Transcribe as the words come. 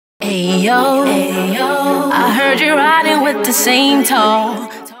Ayo, ayo, I heard you're riding with the same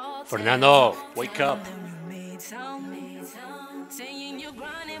tall. Fernando, wake up.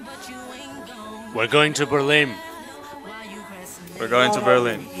 We're going to Berlin. We're going to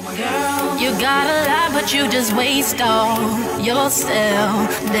Berlin. You got a lot, but you just waste all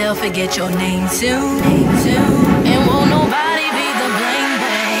yourself. They'll forget your name soon. And won't nobody be the blame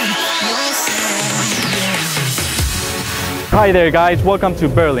but yourself. Hi there guys, welcome to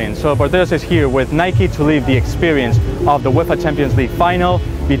Berlin. So Bordeaux is here with Nike to live the experience of the UEFA Champions League final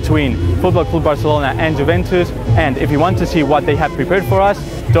between Football Club Barcelona and Juventus. And if you want to see what they have prepared for us,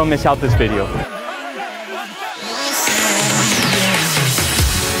 don't miss out this video.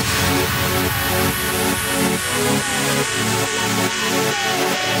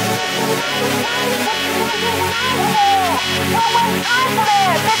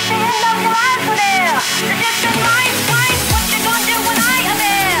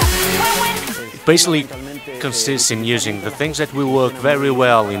 Basically consists in using the things that we work very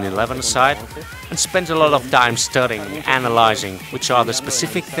well in 11-a-side and spend a lot of time studying, analyzing which are the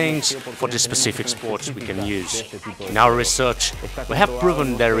specific things for the specific sports we can use. In our research, we have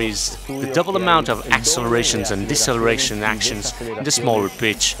proven there is the double amount of accelerations and deceleration actions in the smaller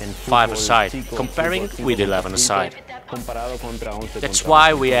pitch, 5-a-side, comparing with 11-a-side. That's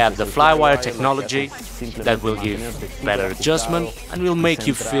why we add the flywire technology that will give better adjustment and will make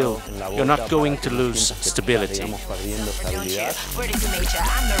you feel you're not going to lose stability.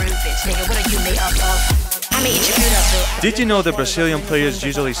 Did you know the Brazilian players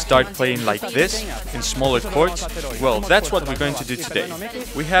usually start playing like this, in smaller courts? Well, that's what we're going to do today.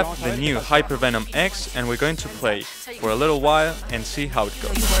 We have the new Hypervenom X and we're going to play for a little while and see how it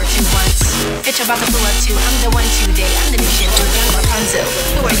goes.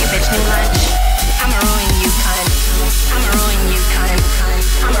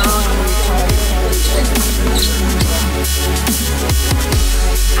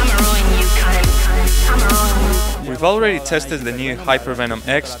 We've already tested the new Hypervenom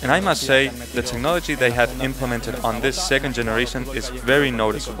X and I must say the technology they have implemented on this second generation is very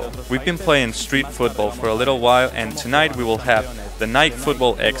noticeable. We've been playing street football for a little while and tonight we will have the Nike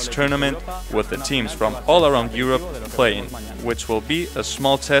Football X tournament with the teams from all around Europe playing, which will be a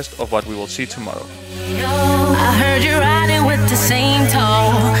small test of what we will see tomorrow. I heard you're riding with the same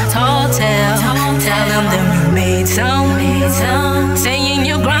tall tale. Tell them that you made some, saying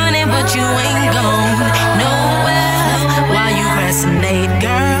you're grinding but you ain't gone nowhere. Why you procrastinate,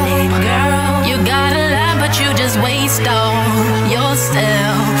 girl? You got a lot but you just waste all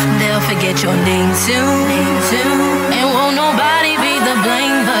yourself. They'll forget your name soon. And won't nobody be the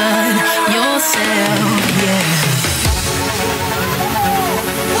blame but yourself, yeah.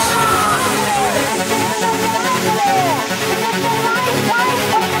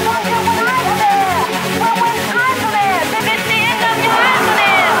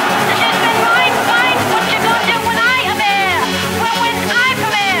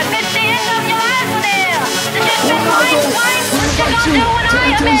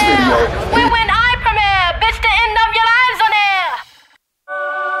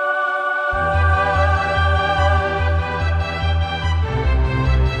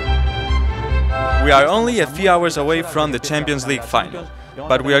 We are only a few hours away from the Champions League final,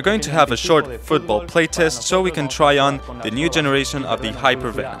 but we are going to have a short football playtest so we can try on the new generation of the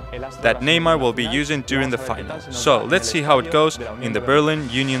Hypervenom that Neymar will be using during the final. So let's see how it goes in the Berlin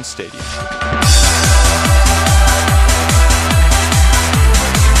Union Stadium.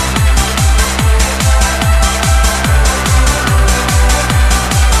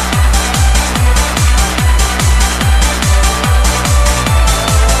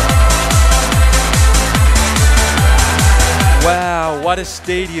 Wow, what a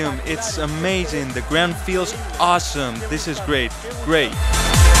stadium! It's amazing. The ground feels awesome. This is great. Great.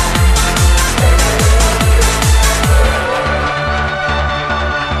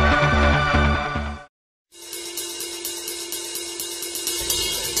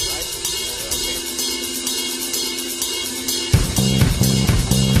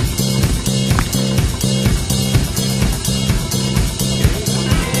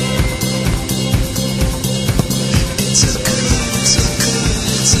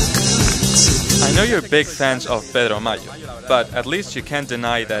 I know you're big fans of Pedro Mayo, but at least you can't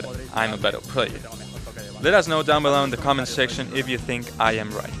deny that I'm a better player. Let us know down below in the comment section if you think I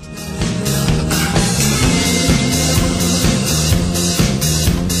am right.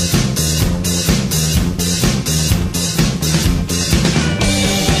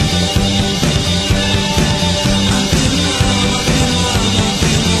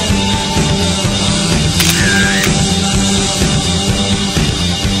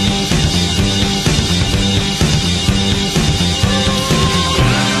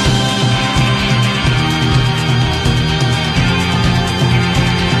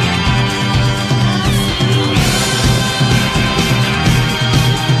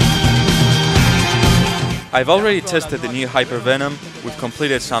 I've already tested the new Hyper Venom, we've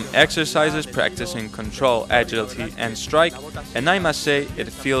completed some exercises practicing control, agility and strike, and I must say it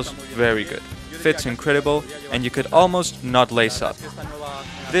feels very good. Fits incredible and you could almost not lace up.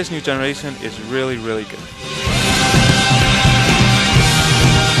 This new generation is really good.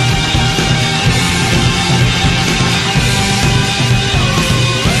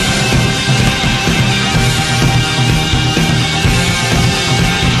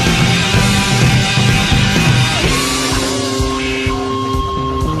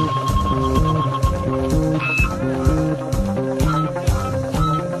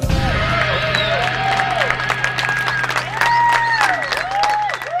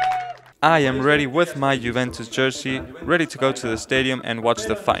 I am ready with my Juventus jersey, ready to go to the stadium and watch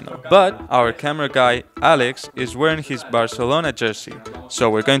the final. But our camera guy, Alex, is wearing his Barcelona jersey.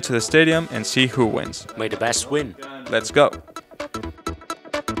 So we're going to the stadium and see who wins. May the best win. Let's go.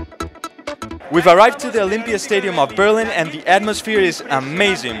 We've arrived to the Olympia Stadium of Berlin and the atmosphere is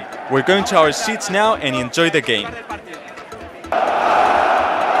amazing. We're going to our seats now and enjoy the game.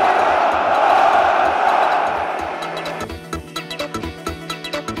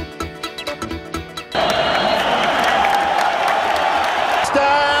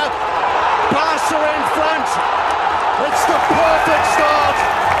 In front. It's the perfect start.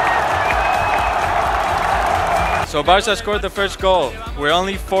 So Barca scored the first goal. We're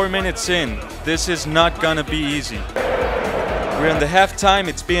only 4 minutes in. This is not gonna be easy. We're in the halftime.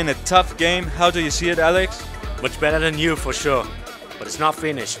 It's been a tough game. How do you see it, Alex? Much better than you for sure. But it's not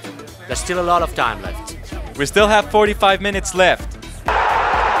finished. There's still a lot of time left. We still have 45 minutes left.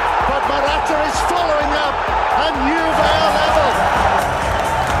 But Morata is following up and Juve are level.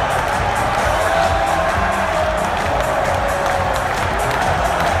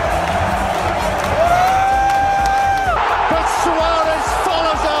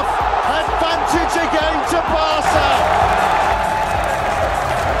 Again to Barca.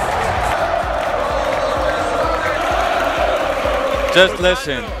 Just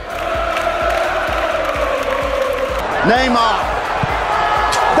listen. Neymar.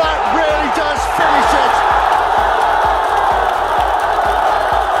 That really does finish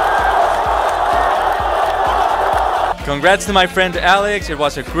it. Congrats to my friend Alex. It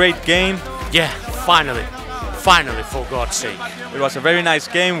was a great game. Yeah, finally. Finally, for God's sake. It was a very nice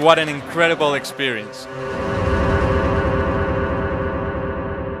game. What an incredible experience.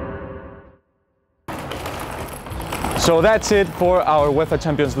 So that's it for our UEFA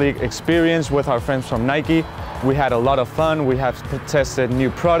Champions League experience with our friends from Nike. We had a lot of fun, we have tested new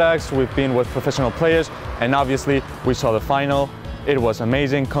products, we've been with professional players, and obviously we saw the final. It was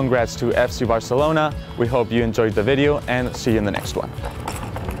amazing. Congrats to FC Barcelona. We hope you enjoyed the video and see you in the next one.